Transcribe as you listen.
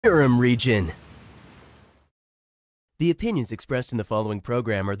Durham region. The opinions expressed in the following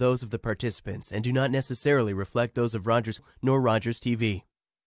program are those of the participants and do not necessarily reflect those of Rogers nor Rogers TV.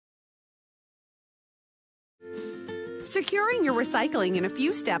 Securing your recycling in a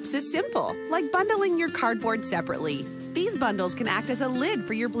few steps is simple, like bundling your cardboard separately. These bundles can act as a lid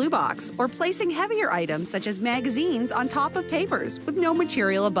for your blue box or placing heavier items such as magazines on top of papers with no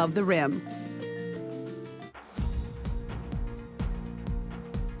material above the rim.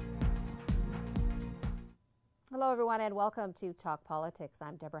 Hello, everyone, and welcome to Talk Politics.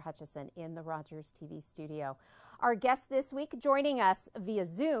 I'm Deborah Hutchison in the Rogers TV studio. Our guest this week joining us via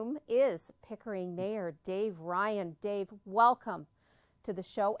Zoom is Pickering Mayor Dave Ryan. Dave, welcome to the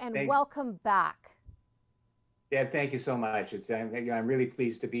show and welcome back. Yeah, thank you so much. I'm really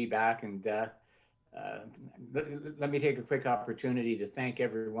pleased to be back, and let me take a quick opportunity to thank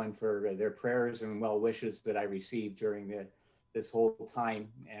everyone for their prayers and well wishes that I received during this whole time.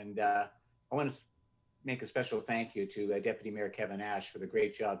 And I want to make a special thank you to Deputy Mayor Kevin Ash for the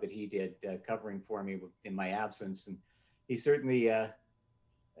great job that he did covering for me in my absence. And he certainly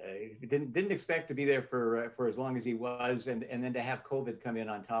didn't expect to be there for as long as he was, and then to have COVID come in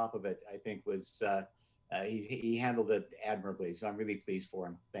on top of it, I think was he handled it admirably. So I'm really pleased for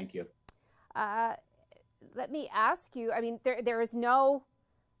him. Thank you. Let me ask you, I mean, there is no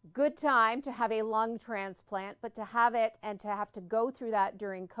good time to have a lung transplant, but to have it and to have to go through that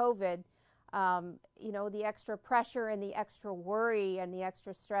during COVID, you know, the extra pressure and the extra worry and the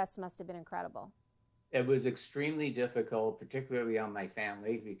extra stress must have been incredible. It was extremely difficult, particularly on my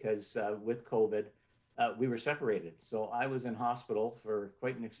family, because with COVID, we were separated. So I was in hospital for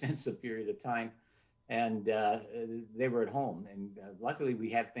quite an extensive period of time, and they were at home. And luckily, we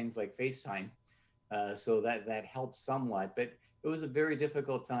have things like FaceTime, so that helped somewhat. But it was a very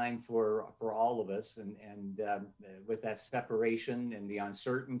difficult time for all of us, and with that separation and the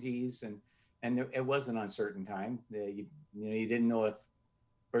uncertainties, and it was an uncertain time. You didn't know if,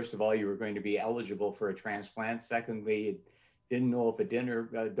 first of all, you were going to be eligible for a transplant. Secondly, you didn't know if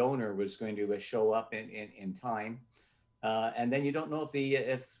a donor was going to show up in time. And then you don't know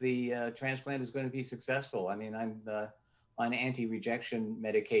if the transplant is going to be successful. I mean, I'm on anti-rejection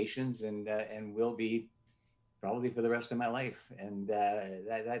medications and will be probably for the rest of my life. And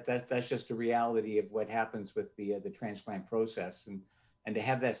that's just a reality of what happens with the transplant process. And to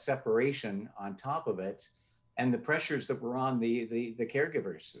have that separation on top of it, and the pressures that were on the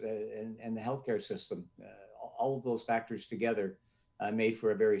caregivers and the healthcare system, all of those factors together made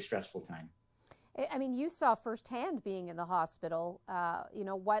for a very stressful time. I mean, you saw firsthand being in the hospital, you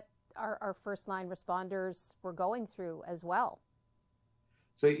know, what our first line responders were going through as well.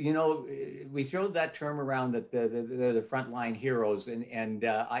 So, you know, we throw that term around that the frontline heroes, and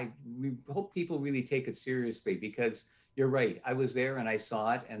we hope people really take it seriously, because you're right. I was there and I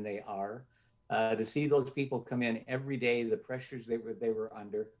saw it, and they are. To see those people come in every day, the pressures they were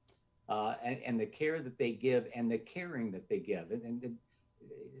under, and the care that they give and the caring that they give, and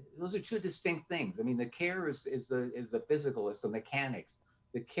those are two distinct things. I mean, the care is the physical, it's the mechanics.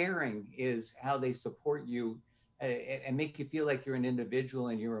 The caring is how they support you and make you feel like you're an individual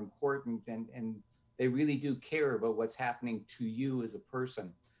and you're important, and they really do care about what's happening to you as a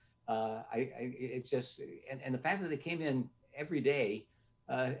person. It's just, and the fact that they came in every day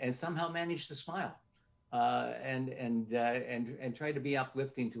and somehow managed to smile and try to be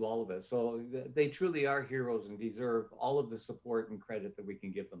uplifting to all of us. So they truly are heroes and deserve all of the support and credit that we can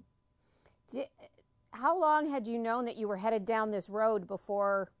give them. How long had you known that you were headed down this road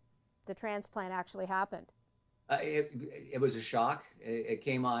before the transplant actually happened? It was a shock. It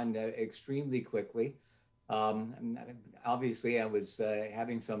came on extremely quickly. Obviously, I was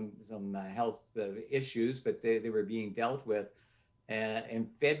having some health issues, but they were being dealt with. In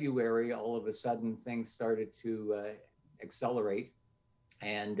February, all of a sudden, things started to accelerate.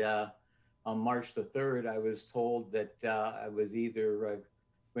 And on March the 3rd, I was told that I was either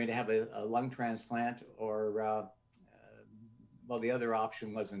going to have a lung transplant or well, the other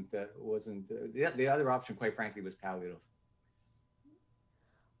option the other option, quite frankly, was palliative.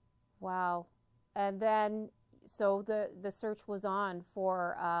 Wow. And then, so the search was on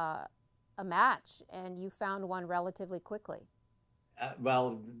for a match, and you found one relatively quickly.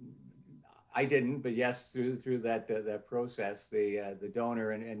 Well, I didn't, but yes, through that process, the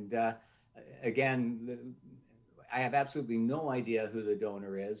donor, and again, I have absolutely no idea who the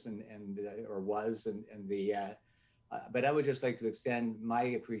donor is or was, but I would just like to extend my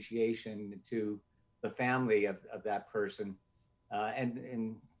appreciation to the family of that person,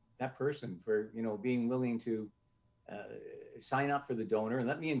 and that person for being willing to sign up for the donor. And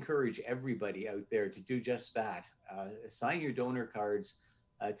let me encourage everybody out there to do just that. Sign your donor cards.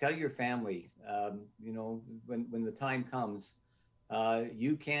 tell your family, when the time comes,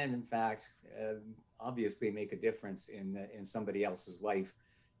 you can, in fact, obviously make a difference in somebody else's life.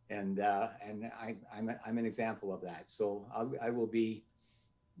 I'm an example of that. So I will be,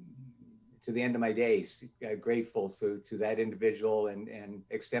 to the end of my days, grateful to that individual and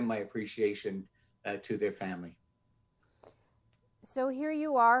extend my appreciation to their family. So here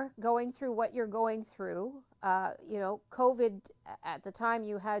you are going through what you're going through. COVID, at the time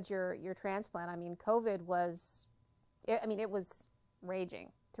you had your transplant, I mean, COVID was, it was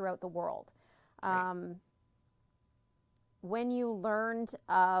raging throughout the world. Right. When you learned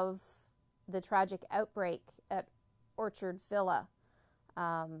of the tragic outbreak at Orchard Villa,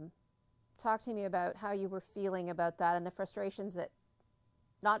 talk to me about how you were feeling about that and the frustrations that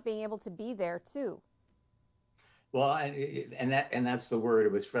not being able to be there too. Well, and that's the word.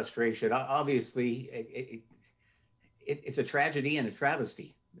 It was frustration. Obviously, it's a tragedy and a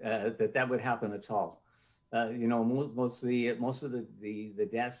travesty that would happen at all. Most of the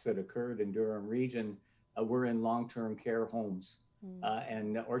deaths that occurred in Durham region were in long-term care homes,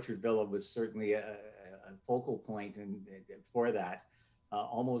 and Orchard Villa was certainly a focal point for that.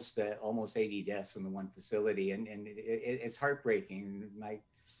 Almost 80 deaths in the one facility, and it's heartbreaking. My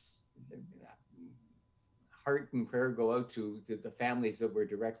heart and prayer go out to the families that were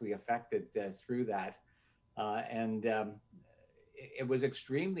directly affected through that. It was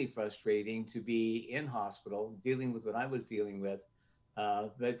extremely frustrating to be in hospital dealing with what I was dealing with,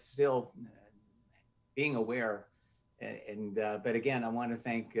 but still being aware. But again, I want to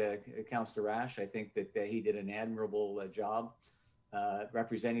thank Councillor Ash. I think that he did an admirable job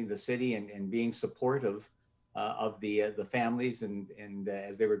representing the city and being supportive of the families and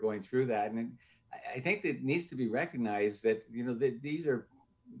as they were going through that. And I think that it needs to be recognized that that these are,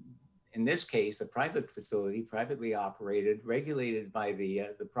 in this case, a private facility, privately operated, regulated by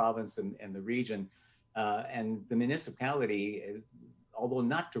the province and the region, and the municipality, although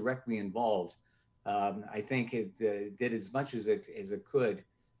not directly involved. I think it did as much as it could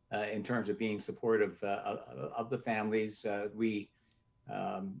in terms of being supportive of the families. We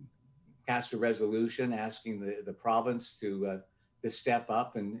passed a resolution asking the province to step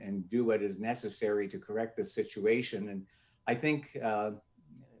up and do what is necessary to correct the situation. And I think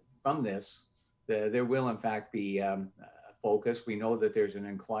from this, there will in fact be a focus. We know that there's an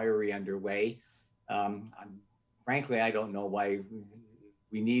inquiry underway. Frankly, I don't know why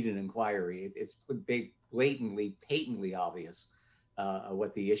we need an inquiry. It's blatantly, patently obvious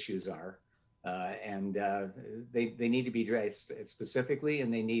what the issues are. And they need to be addressed specifically,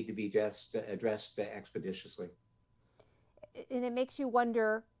 and they need to be addressed expeditiously. And it makes you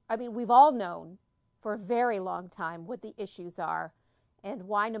wonder, I mean, we've all known for a very long time what the issues are and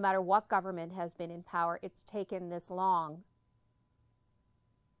why, no matter what government has been in power, it's taken this long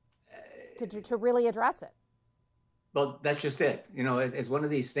to really address it. Well, that's just it. It's one of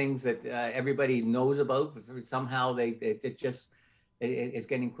these things that everybody knows about, but somehow it's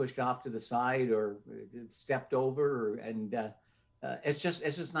getting pushed off to the side or stepped over, and it's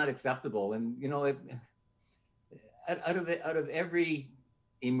just not acceptable. And out of every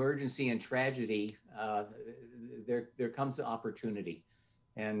emergency and tragedy, there comes the opportunity,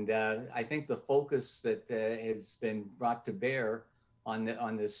 and I think the focus that has been brought to bear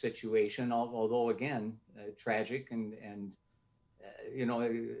on this situation, although again tragic, and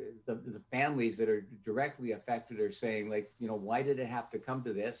the families that are directly affected are saying, like, why did it have to come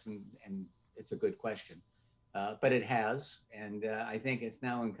to this? And it's a good question, but it has, and I think it's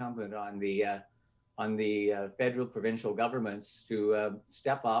now incumbent on the federal, provincial governments to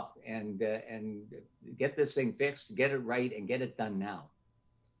step up and get this thing fixed, get it right, and get it done now.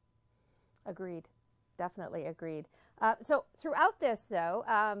 Agreed. Definitely agreed. So throughout this, though,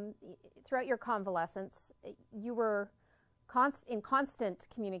 throughout your convalescence, you were in constant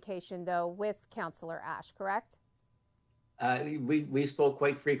communication, though, with Councillor Ash, correct? We spoke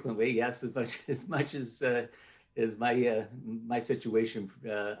quite frequently, yes, as much as my situation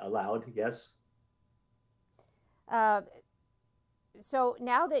allowed, yes. So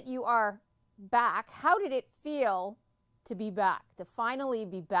now that you are back, how did it feel to be back, to finally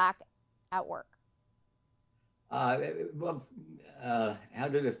be back at work? How did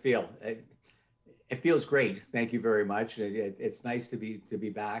it feel? It feels great. Thank you very much. It's nice to be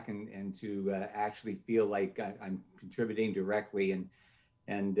back and to actually feel like I'm contributing directly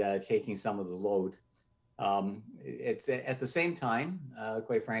and taking some of the load. It's at the same time,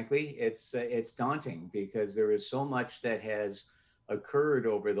 quite frankly, it's daunting because there is so much that has occurred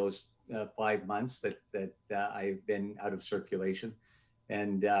over those 5 months that I've been out of circulation,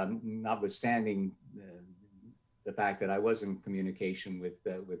 and notwithstanding the fact that I was in communication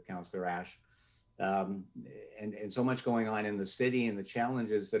with Councillor Ash. And so much going on in the city and the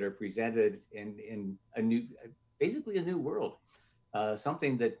challenges that are presented in basically a new world,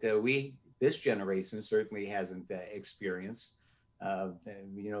 something that this generation certainly hasn't experienced.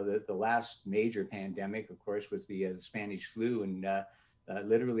 The last major pandemic, of course, was the Spanish flu, and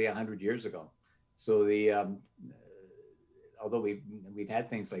literally 100 years ago. So although we've had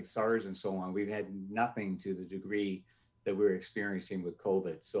things like SARS and so on, we've had nothing to the degree that we're experiencing with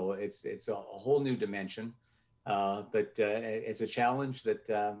COVID. So it's a whole new dimension, but it's a challenge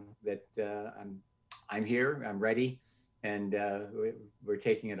that I'm here, I'm ready, and we're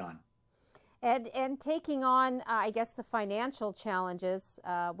taking it on. And taking on, I guess, the financial challenges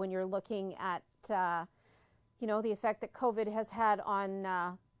when you're looking at, the effect that COVID has had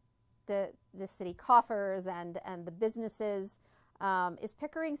on the city coffers and the businesses. Is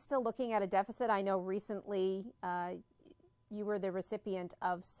Pickering still looking at a deficit? I know recently you were the recipient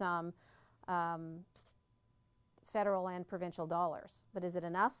of some federal and provincial dollars, but is it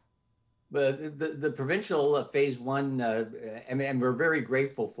enough? But the provincial phase one, and we're very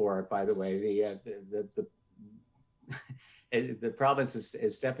grateful for it, by the way. The province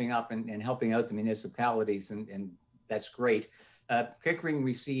is stepping up and helping out the municipalities, and that's great. Pickering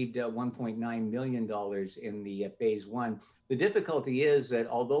received $1.9 million in the phase one. The difficulty is that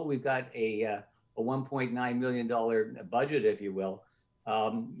although we've got a $1.9 million budget, if you will,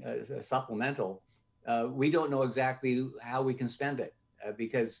 a supplemental, we don't know exactly how we can spend it.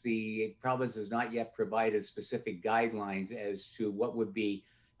 Because the province has not yet provided specific guidelines as to what would be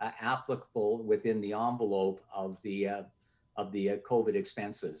applicable within the envelope of the COVID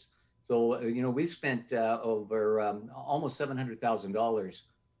expenses. So, we've spent over almost $700,000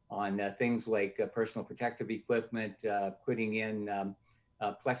 on things like personal protective equipment, putting in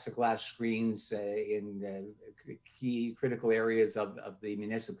plexiglass screens in key critical areas of the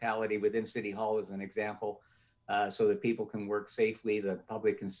municipality within City Hall, as an example. So that people can work safely, the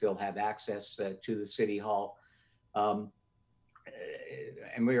public can still have access to the City Hall. And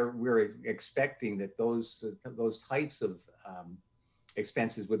we're expecting that those types of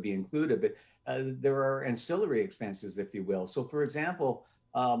expenses would be included, but there are ancillary expenses, if you will. So for example,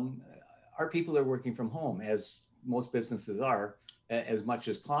 our people are working from home, as most businesses are, as much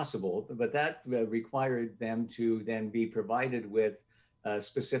as possible, but that required them to then be provided with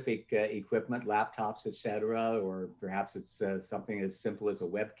specific equipment, laptops, etc., or perhaps it's something as simple as a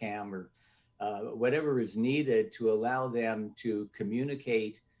webcam or whatever is needed to allow them to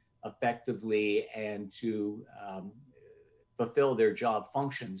communicate effectively and to fulfill their job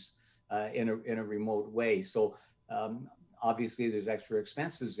functions in a remote way. So obviously there's extra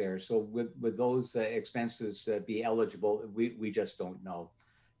expenses there. So would those expenses be eligible? We just don't know.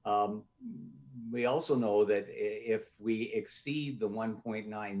 We also know that if we exceed the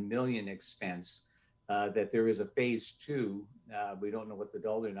 1.9 million expense, that there is a phase two. We don't know what the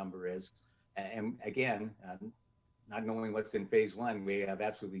dollar number is. And again, not knowing what's in phase one, we have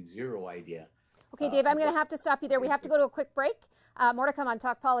absolutely zero idea. Okay, Dave, I'm going to have to stop you there. We have to go to a quick break. More to come on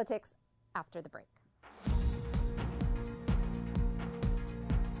Talk Politics after the break.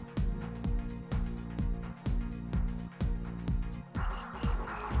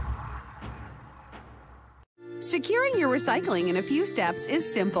 Securing your recycling in a few steps is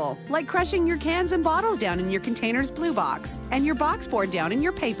simple, like crushing your cans and bottles down in your container's blue box and your box board down in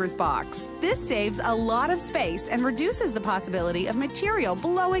your papers box. This saves a lot of space and reduces the possibility of material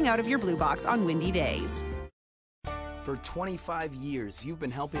blowing out of your blue box on windy days. For 25 years, you've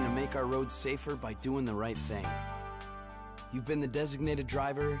been helping to make our roads safer by doing the right thing. You've been the designated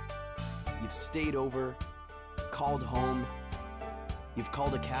driver, you've stayed over, called home, you've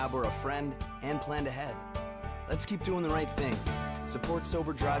called a cab or a friend, and planned ahead. Let's keep doing the right thing. Support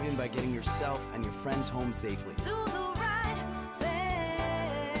sober driving by getting yourself and your friends home safely. Do the right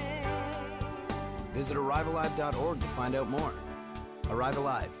thing. Visit ArriveAlive.org to find out more. Arrive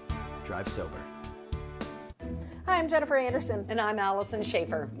Alive. Drive sober. Hi, I'm Jennifer Anderson. And I'm Allison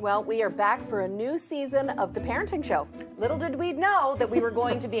Schaefer. Well, we are back for a new season of The Parenting Show. Little did we know that we were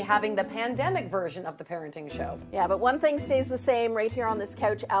going to be having the pandemic version of The Parenting Show. Yeah, but one thing stays the same. Right here on this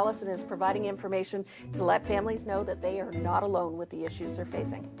couch, Allison is providing information to let families know that they are not alone with the issues they're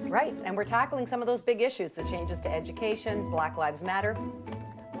facing. Right, and we're tackling some of those big issues, the changes to education, Black Lives Matter.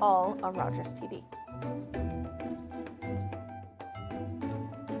 All on Rogers TV.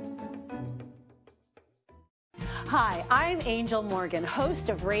 Hi, I'm Angel Morgan, host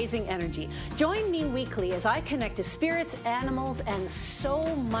of Raising Energy. Join me weekly as I connect to spirits, animals, and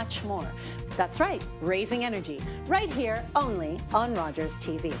so much more. That's right, Raising Energy, right here only on Rogers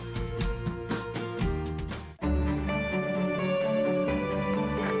TV.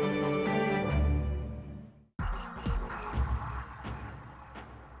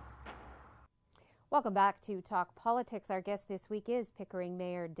 Welcome back to Talk Politics. Our guest this week is Pickering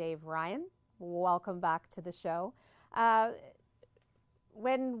Mayor Dave Ryan. Welcome back to the show.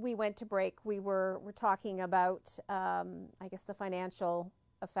 When we went to break, we were talking about, I guess, the financial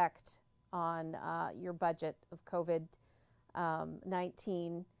effect on your budget of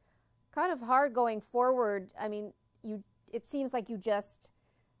COVID-19. Kind of hard going forward. I mean, it seems like you just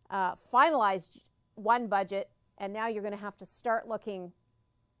finalized one budget, and now you're going to have to start looking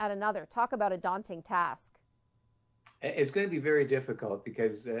at another. Talk about a daunting task. It's going to be very difficult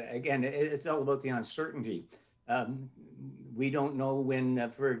because, again, it's all about the uncertainty. We don't know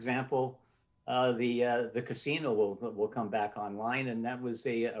when, for example, the casino will come back online, and that was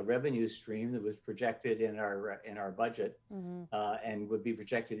a revenue stream that was projected in our budget, and would be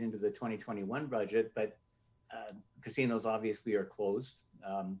projected into the 2021 budget. But casinos obviously are closed.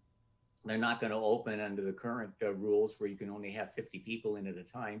 They're not going to open under the current rules where you can only have 50 people in at a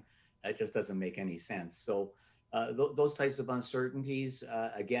time. That just doesn't make any sense. So those types of uncertainties,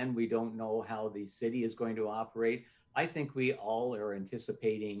 again, we don't know how the city is going to operate. I think we all are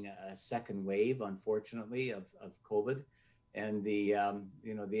anticipating a second wave, unfortunately, of COVID, and the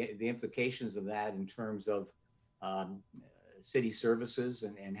implications of that in terms of city services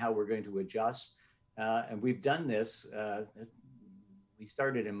and how we're going to adjust. And we've done this. We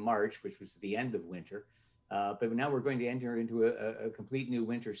started in March, which was the end of winter, but now we're going to enter into a complete new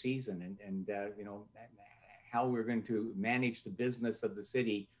winter season, and how we're going to manage the business of the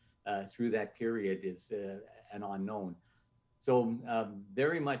city through that period is an unknown. So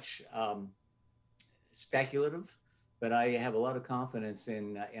very much speculative, but I have a lot of confidence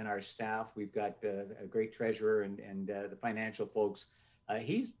in our staff. We've got a great treasurer and the financial folks.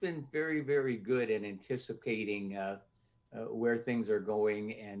 He's been very, very good at anticipating where things are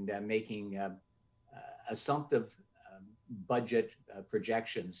going and making assumptive budget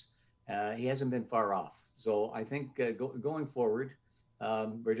projections. He hasn't been far off. So I think going forward,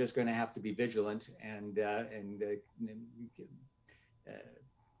 we're just going to have to be vigilant and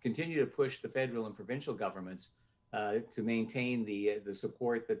continue to push the federal and provincial governments to maintain the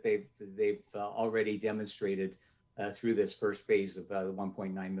support that they've already demonstrated through this first phase of the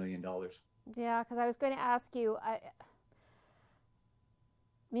 $1.9 million. Yeah, because I was going to ask you,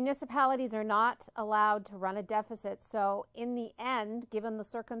 municipalities are not allowed to run a deficit. So in the end, given the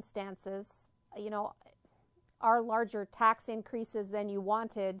circumstances, are larger tax increases than you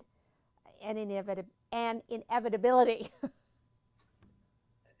wanted an inevitability?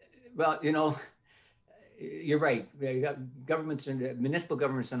 Well, you're right. Governments and municipal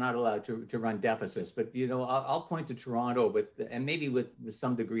governments are not allowed to run deficits. But I'll point to Toronto and maybe with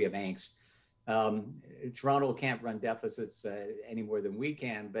some degree of angst. Toronto can't run deficits any more than we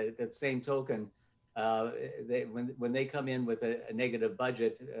can. But at that same token, when they come in with a negative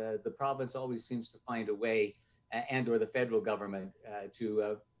budget, the province always seems to find a way, or the federal government,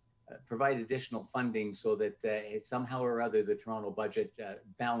 to provide additional funding so that somehow or other the Toronto budget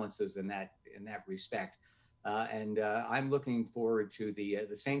balances in that respect. And I'm looking forward to the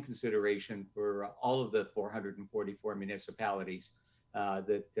same consideration for all of the 444 municipalities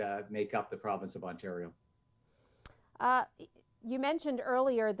that make up the province of Ontario. You mentioned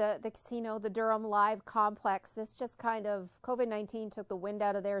earlier the casino, the Durham Live complex. This just kind of, COVID-19 took the wind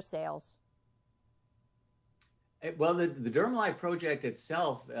out of their sails. Well, the Durham Live project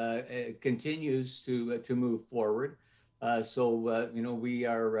itself continues to move forward. We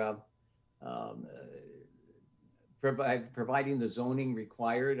are providing the zoning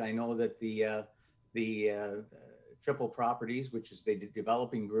required. I know that the Triple Properties, which is the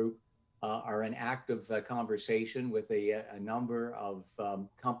developing group, are in active conversation with a number of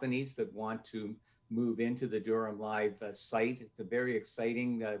companies that want to move into the Durham Live site. It's a very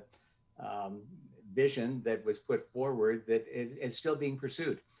exciting vision that was put forward that is still being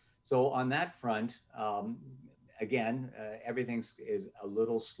pursued. So on that front, again, everything is a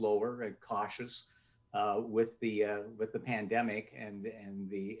little slower and cautious with the pandemic and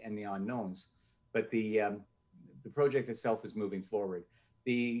the unknowns, but the project itself is moving forward.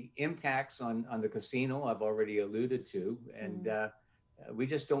 The impacts on the casino I've already alluded to, and we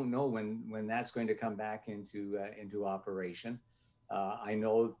just don't know when that's going to come back into operation. I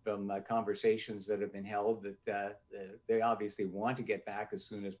know from conversations that have been held that they obviously want to get back as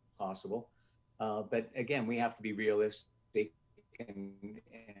soon as possible. But again, we have to be realistic and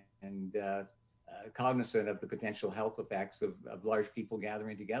cognizant of the potential health effects of large people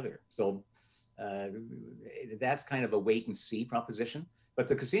gathering together. So that's kind of a wait and see proposition. But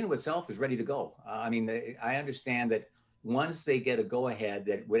the casino itself is ready to go. I understand that once they get a go-ahead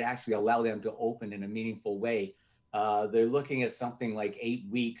that would actually allow them to open in a meaningful way, they're looking at something like 8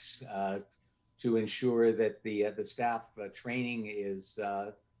 weeks to ensure that the staff training is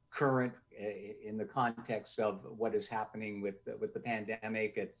current in the context of what is happening with the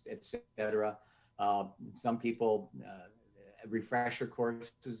pandemic, et cetera. Some people refresher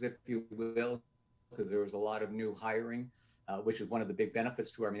courses, if you will, because there was a lot of new hiring, which is one of the big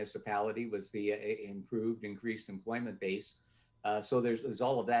benefits to our municipality was the increased employment base. So there's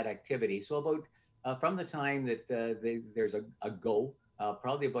all of that activity. So about from the time that there's a go,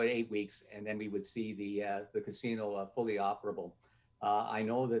 probably about 8 weeks, and then we would see the casino fully operable. I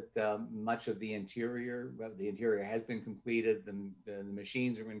know that much of the interior has been completed. The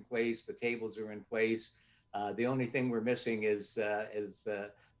machines are in place. The tables are in place. The only thing we're missing is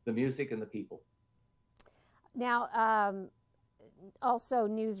the music and the people. Now, also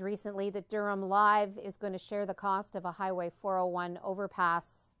news recently that Durham Live is going to share the cost of a Highway 401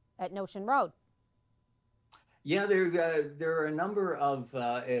 overpass at Notion Road. Yeah, there are a number of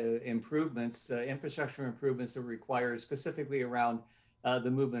improvements, infrastructure improvements that require specifically around the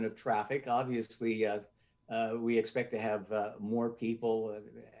movement of traffic. Obviously, we expect to have more people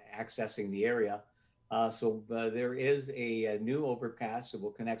accessing the area. So there is a new overpass that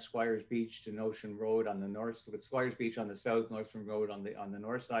will connect Squires Beach to Notion Road on the north, with Squires Beach on the south, Notion Road on the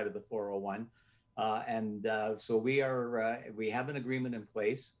north side of the 401. So we have an agreement in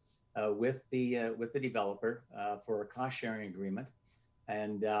place with the developer for a cost sharing agreement,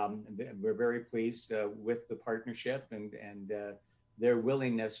 and we're very pleased with the partnership and their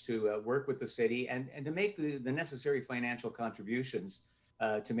willingness to work with the city and to make the necessary financial contributions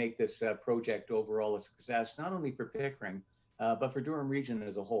to make this project overall a success, not only for Pickering, but for Durham region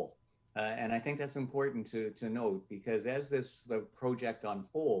as a whole. And I think that's important to note, because as this project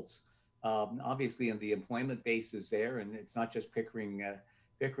unfolds, obviously the employment base is there, and it's not just Pickering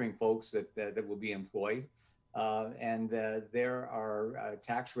folks that will be employed. And there are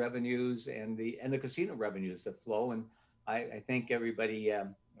tax revenues and the casino revenues that flow. And I think everybody, I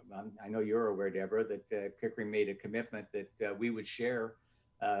know you're aware, Deborah, that Pickering made a commitment that we would share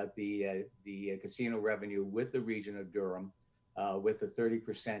the casino revenue with the region of Durham, with a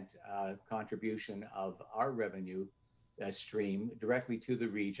 30% contribution of our revenue stream directly to the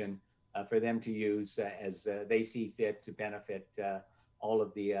region for them to use as they see fit to benefit all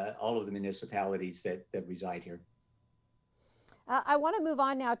of the municipalities that reside here. I want to move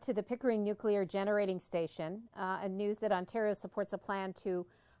on now to the Pickering Nuclear Generating Station, and news that Ontario supports a plan to,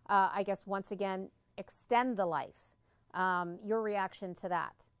 I guess, once again, extend the life. Your reaction to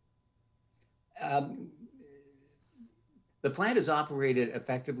that? The plant is operated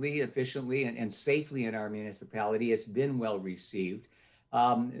effectively, efficiently, and safely in our municipality. It's been well received.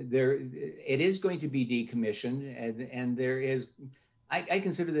 It is going to be decommissioned, and there is, I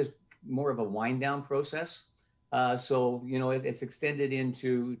consider this more of a wind down process. So, it's extended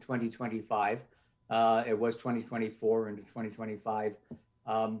into 2025. It was 2024 into 2025.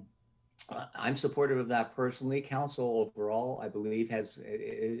 I'm supportive of that personally. Council overall, I believe,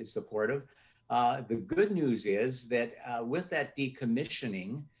 is supportive. The good news is that with that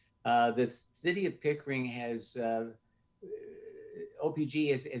decommissioning, the city of Pickering has,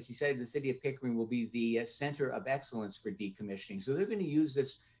 OPG, as you said, the city of Pickering will be the center of excellence for decommissioning. So they're going to use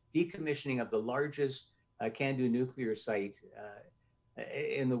this decommissioning of the largest CANDU nuclear site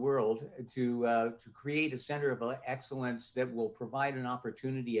in the world to create a center of excellence that will provide an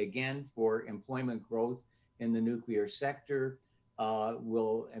opportunity again for employment growth in the nuclear sector.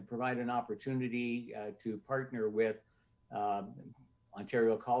 Will provide an opportunity to partner with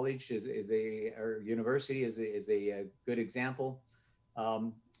Ontario College or university is a good example,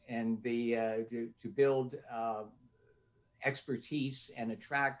 and to build expertise and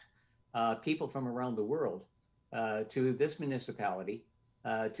attract people from around the world to this municipality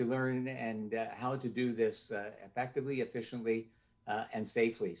to learn and how to do this effectively, efficiently, and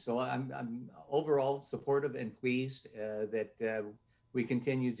safely. So I'm overall supportive and pleased that we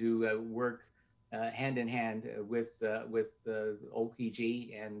continue to work hand in hand with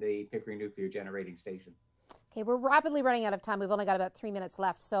OPG and the Pickering Nuclear Generating Station. Okay, we're rapidly running out of time. We've only got about 3 minutes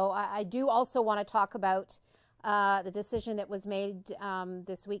left. So I do also want to talk about the decision that was made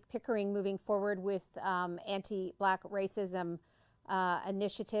this week, Pickering moving forward with anti-Black racism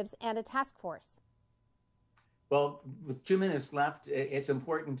initiatives and a task force. Well, with 2 minutes left, it's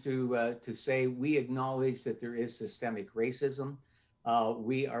important to say we acknowledge that there is systemic racism.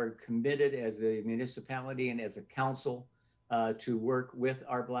 We are committed as a municipality and as a council to work with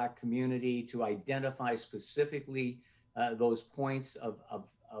our Black community to identify specifically those points of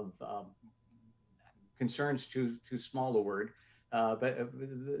concerns, too small a word, but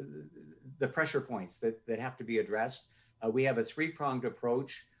the pressure points that have to be addressed. We have a three-pronged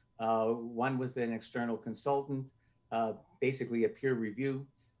approach. one with an external consultant, basically a peer review,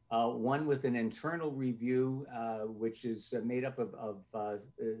 one with an internal review, which is made up of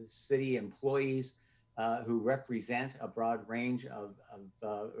city employees who represent a broad range of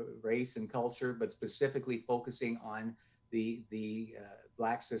race and culture, but specifically focusing on the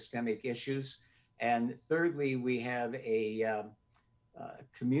Black systemic issues. And thirdly, we have a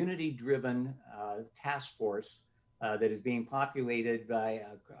community-driven task force that is being populated by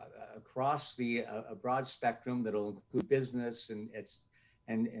across a broad spectrum that will include business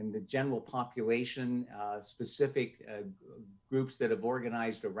and the general population. Specific groups that have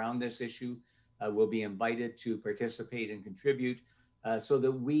organized around this issue will be invited to participate and contribute, so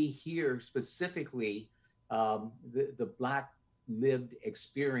that we hear specifically the Black lived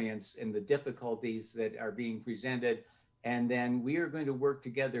experience and the difficulties that are being presented. And then we are going to work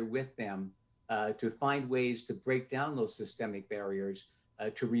together with them to find ways to break down those systemic barriers,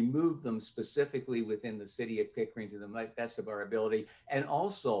 to remove them specifically within the city of Pickering to the best of our ability, and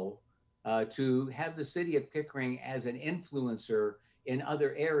also to have the city of Pickering as an influencer in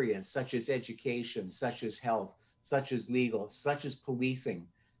other areas, such as education, such as health, such as legal, such as policing.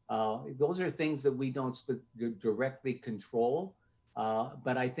 Those are things that we don't directly control,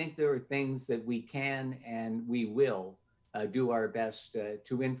 but I think there are things that we can and we will do our best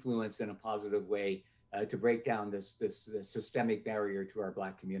to influence in a positive way to break down this systemic barrier to our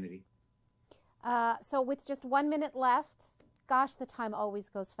Black community. So with just 1 minute left, gosh, the time always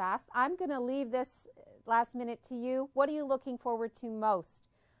goes fast. I'm going to leave this last minute to you. What are you looking forward to most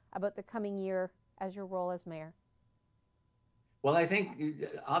about the coming year as your role as mayor? Well, I think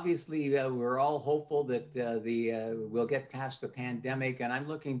obviously we're all hopeful that we'll get past the pandemic, and I'm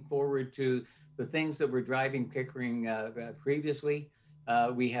looking forward to the things that were driving Pickering previously.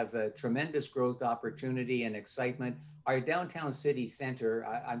 We have a tremendous growth opportunity and excitement. Our downtown city center,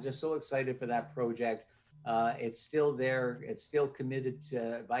 I'm just so excited for that project. It's still there. It's still committed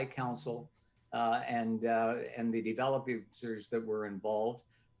by council and the developers that were involved.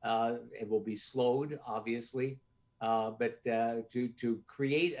 It will be slowed, obviously. But to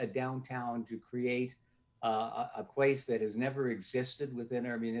create a downtown, to create a place that has never existed within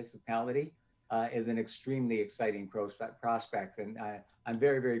our municipality is an extremely exciting prospect. And I'm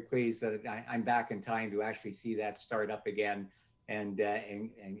very, very pleased that I'm back in time to actually see that start up again and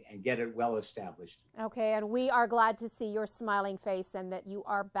get it well established. Okay, and we are glad to see your smiling face and that you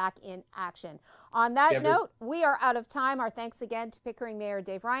are back in action. On that note, we are out of time. Our thanks again to Pickering Mayor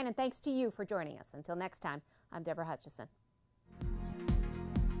Dave Ryan, and thanks to you for joining us. Until next time, I'm Deborah Hutchison.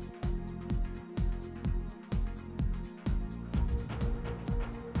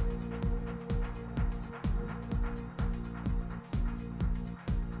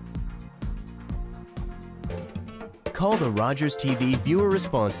 Call the Rogers TV viewer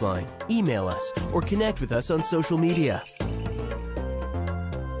response line, email us, or connect with us on social media.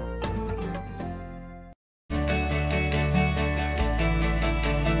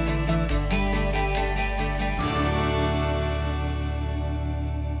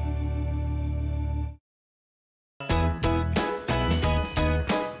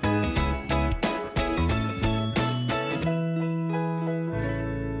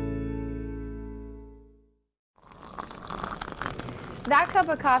 That cup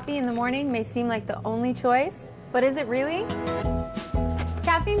of coffee in the morning may seem like the only choice, but is it really?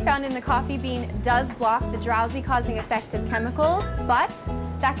 Caffeine found in the coffee bean does block the drowsy-causing effect of chemicals, but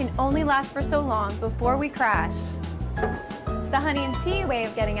that can only last for so long before we crash. The honey and tea way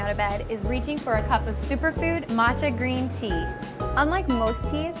of getting out of bed is reaching for a cup of superfood matcha green tea. Unlike most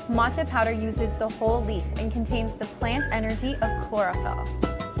teas, matcha powder uses the whole leaf and contains the plant energy of chlorophyll.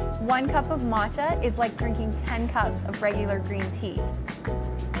 1 cup of matcha is like drinking 10 cups of regular green tea.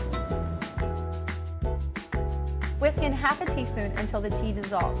 Whisk in half a teaspoon until the tea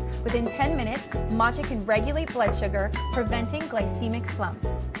dissolves. Within 10 minutes, matcha can regulate blood sugar, preventing glycemic slumps.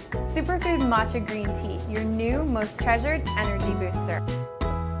 Superfood matcha green tea, your new, most treasured energy booster.